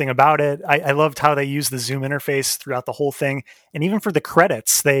loved everything about it. I loved how they used the Zoom interface throughout the whole thing. And even for the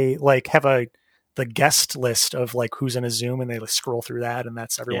credits, they like have the guest list of like who's in a Zoom, and they like scroll through that, and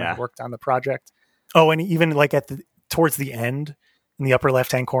that's everyone who worked on the project. Oh, and even like towards the end, in the upper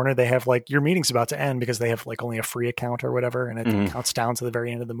left-hand corner, they have like your meeting's about to end because they have like only a free account or whatever, and it counts down to the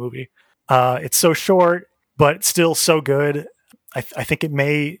very end of the movie. It's so short, but still so good. I think it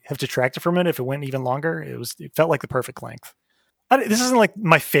may have detracted from it if it went even longer. It felt like the perfect length. This isn't like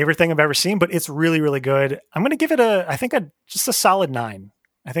my favorite thing I've ever seen, but it's really, really good. I'm going to give it just a solid 9.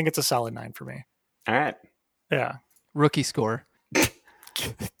 I think it's a solid 9 for me. All right. Yeah. Rookie score.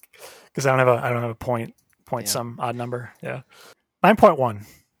 Because I don't have a point some odd number. Yeah. 9.1.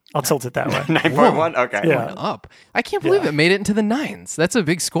 I'll tilt it that way. 9.1? Okay. Yeah. Up. I can't believe it made it into the 9s. That's a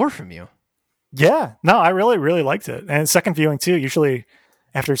big score from you. Yeah. No, I really, really liked it. And second viewing too, usually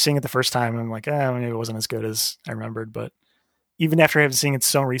after seeing it the first time, I'm like, maybe it wasn't as good as I remembered. But even after having seen it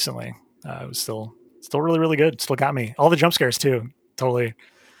so recently, it was still really, really good. Still got me. All the jump scares too. Totally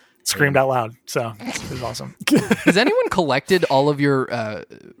screamed out loud. So it was awesome. Has anyone collected all of your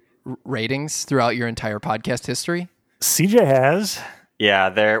ratings throughout your entire podcast history? CJ has. Yeah,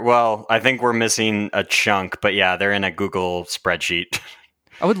 I think we're missing a chunk, but yeah, they're in a Google spreadsheet.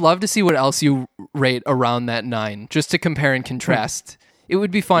 I would love to see what else you rate around that 9, just to compare and contrast. It would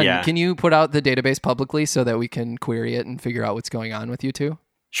be fun. Yeah. Can you put out the database publicly so that we can query it and figure out what's going on with you two?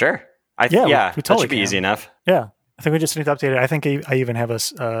 Sure. We totally that should be easy enough. Yeah. I think we just need to update it. I think I even have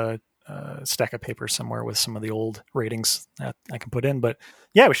a stack of paper somewhere with some of the old ratings that I can put in. But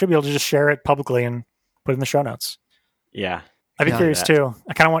yeah, we should be able to just share it publicly and put it in the show notes. Yeah. I'd be curious too.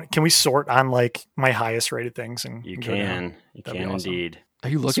 I kind of can we sort on like my highest rated things? And you can awesome. Indeed. Are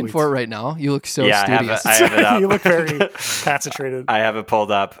you looking Sweet. for it right now? You look so I studious. have it up. You look very concentrated. I have it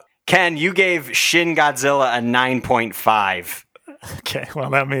pulled up. Ken, you gave Shin Godzilla a 9.5. Okay, well,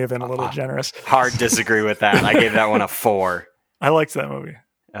 that may have been a little generous. Hard disagree with that. I gave that one a 4. I liked that movie.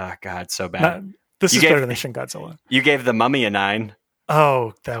 Oh God, so bad. This You is gave- better than Shin Godzilla. You gave The Mummy a 9.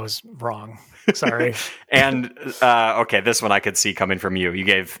 Oh, that was wrong. Sorry. And okay, this one I could see coming from you. You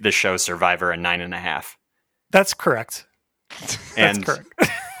gave the show Survivor a 9.5. That's correct. And That's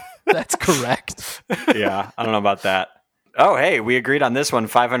correct. That's correct. yeah, I don't know about that. Oh, hey, we agreed on this one.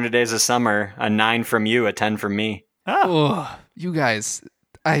 500 Days of Summer, a 9 from you, a 10 from me. Oh, you guys,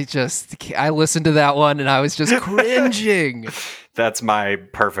 I listened to that one and I was just cringing. That's my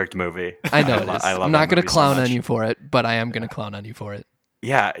perfect movie. I know it is. I love I'm that not going to movie so clown much. on you for it, but I am going to clown on you for it.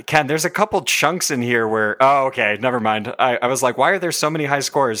 Yeah, Ken, there's a couple chunks in here where, oh, okay, never mind. I was like, why are there so many high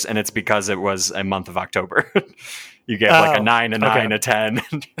scores? And it's because it was a month of October. You gave like a 9, a 9, okay. a 10.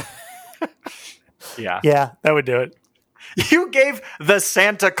 Yeah. Yeah, that would do it. You gave the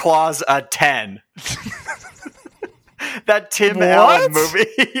Santa Claus a 10. That Tim What? Allen movie.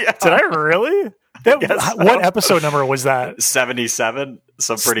 Yeah. Did I really? Yes. What episode number was that? 77,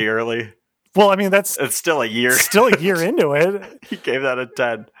 so pretty early. Well, I mean, that's It's still a year. still a year into it. He gave that a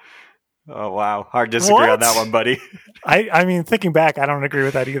 10. Oh, wow. Hard disagree on What? that one, buddy. I mean, thinking back, I don't agree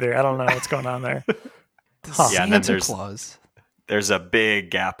with that either. I don't know what's going on there. Huh. Yeah, and then Santa there's- Claus. There's a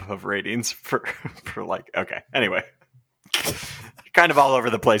big gap of ratings for like, okay. Anyway. Kind of all over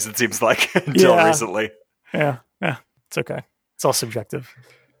the place, it seems like, until Yeah. recently. Yeah, it's okay. It's all subjective.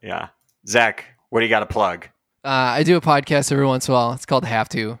 Yeah. Zach, what do you got to plug? I do a podcast every once in a while. It's called Have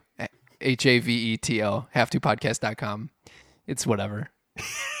To, HAVETO, have2podcast.com. It's whatever.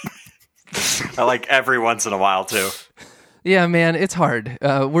 I like every once in a while, too. Yeah, man, it's hard.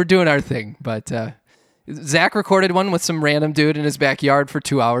 We're doing our thing, but Zach recorded one with some random dude in his backyard for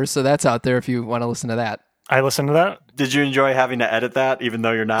 2 hours, so that's out there if you want to listen to that. I listened to that. Did you enjoy having to edit that, even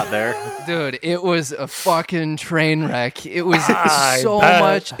though you're not there? Dude, it was a fucking train wreck. It was I so bet.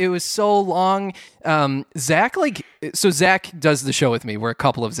 much. It was so long. Zach does the show with me. We're a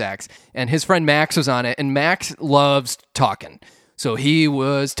couple of Zachs, and his friend Max was on it, and Max loves talking. So he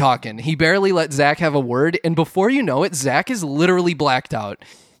was talking. He barely let Zach have a word, and before you know it, Zach is literally blacked out.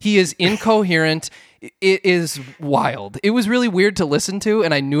 He is incoherent. It is wild. It was really weird to listen to,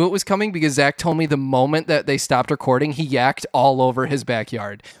 and I knew it was coming because Zach told me the moment that they stopped recording, he yacked all over his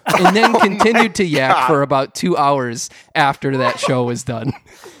backyard and then continued to yak for about 2 hours after that show was done.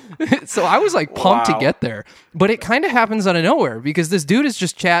 So I was like pumped to Wow. get there, but it kind of happens out of nowhere because this dude is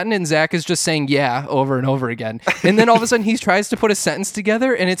just chatting and Zach is just saying yeah over and over again. And then all of a sudden he tries to put a sentence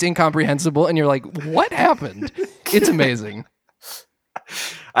together and it's incomprehensible. And you're like, what happened? It's amazing.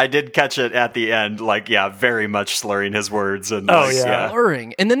 I did catch it at the end, like, yeah, very much slurring his words. And Oh, like, yeah.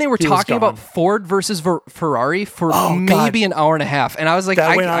 Blurring. And then they were He was talking gone. about Ford versus Ferrari for Oh, maybe God. an hour and a half. And I was like,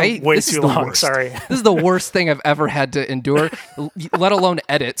 That went on way this too is the long. worst. Sorry. This is the worst thing I've ever had to endure, let alone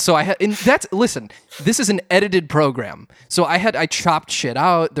edit. So listen, this is an edited program. So I chopped shit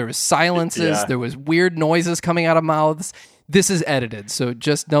out. There was silences. Yeah. There was weird noises coming out of mouths. This is edited. So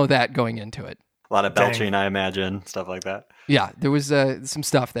just know that going into it. A lot of belching, I imagine, stuff like that. Yeah, there was some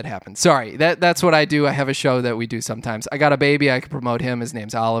stuff that happened. Sorry, that's what I do. I have a show that we do sometimes. I got a baby. I could promote him. His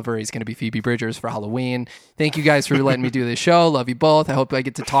name's Oliver. He's going to be Phoebe Bridgers for Halloween. Thank you guys for letting me do this show. Love you both. I hope I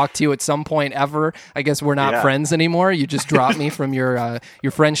get to talk to you at some point ever. I guess we're not Yeah. friends anymore. You just dropped me from your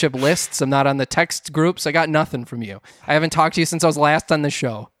friendship lists. I'm not on the text groups. I got nothing from you. I haven't talked to you since I was last on the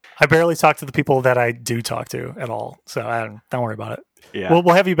show. I barely talk to the people that I do talk to at all. So don't worry about it. Yeah.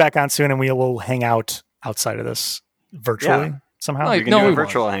 We'll have you back on soon and we will hang out outside of this virtually Yeah. somehow. Like, we can no, do we a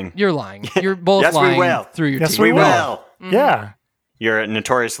virtual won't. hang. You're lying. You're both Yes, we lying will. through your Yes, teeth. we will. Well, Yeah. you're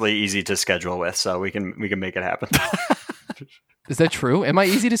notoriously easy to schedule with, so we can make it happen. Is that true? Am I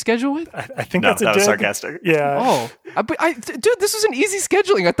easy to schedule with? I think No, that's a that was dig. sarcastic. Yeah. Oh, dude, this was an easy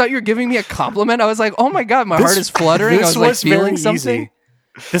scheduling. I thought you were giving me a compliment. I was like, oh my God, my heart is fluttering. I This was like was very feeling something. easy.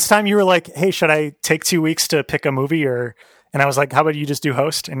 This time you were like, hey, should I take 2 weeks to pick a movie and I was like, how about you just do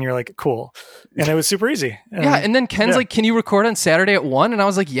host? And you're like, cool. And it was super easy. Yeah, and then Ken's yeah. like, can you record on Saturday at 1? And I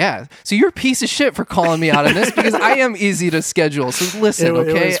was like, yeah. So you're a piece of shit for calling me out on this because I am easy to schedule. So listen, it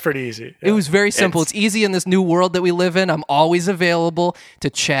okay? was pretty easy. It was very simple. It's easy in this new world that we live in. I'm always available to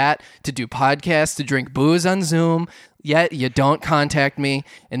chat, to do podcasts, to drink booze on Zoom. Yet you don't contact me,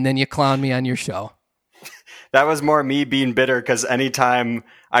 and then you clown me on your show. That was more me being bitter because anytime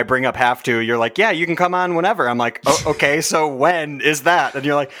I bring up have to, you're like, yeah, you can come on whenever. I'm like, oh, okay, so when is that? And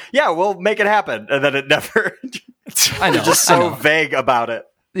you're like, yeah, we'll make it happen. And then it never, I know. you're just I so know. vague about it.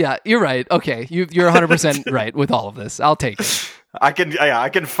 Yeah, you're right. Okay, you're 100% right with all of this. I'll take it. I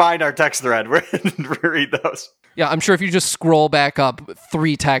can find our text thread and read those. Yeah, I'm sure if you just scroll back up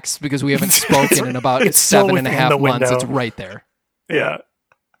 3 texts because we haven't spoken in about it's still 7.5 within the months, window. it's right there. Yeah.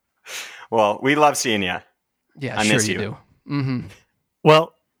 Well, we love seeing you. Yeah, I sure miss you you. do. Mm-hmm.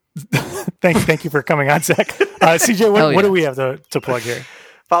 Well, thank you for coming on, Zach. CJ, Hell yeah. what do we have to plug here?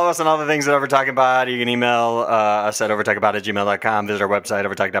 Follow us on all the things at Overtalkingpod. You can email us at overtalkingpod@gmail.com. Visit our website,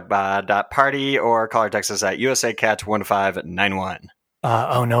 overtalkingpod.party, or call or text us at USACat1591.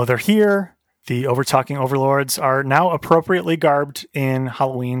 Oh no, they're here. The Overtalking Overlords are now appropriately garbed in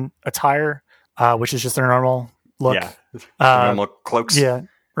Halloween attire, which is just their normal look. Yeah. Uh, Normal cloaks. Yeah,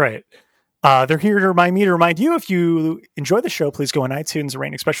 right. They're here to remind me to remind you, if you enjoy the show, please go on iTunes and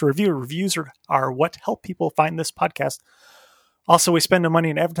rate a special review. Reviews are what help people find this podcast. Also, we spend no money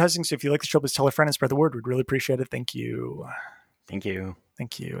in advertising, so if you like the show, please tell a friend and spread the word. We'd really appreciate it. Thank you. Thank you.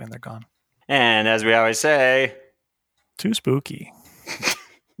 Thank you. And they're gone. And as we always say, Too spooky.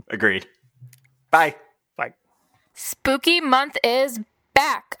 agreed. Bye. Bye. Spooky Month is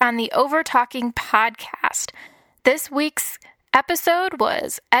back on the Overtalking podcast. This week's episode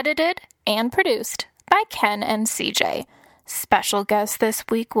was edited and produced by Ken and CJ. Special guest this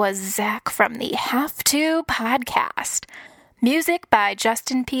week was Zach from the Have To podcast. Music by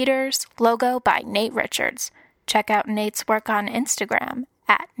Justin Peters, logo by Nate Richards. Check out Nate's work on Instagram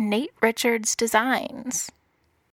at Nate Richards Designs.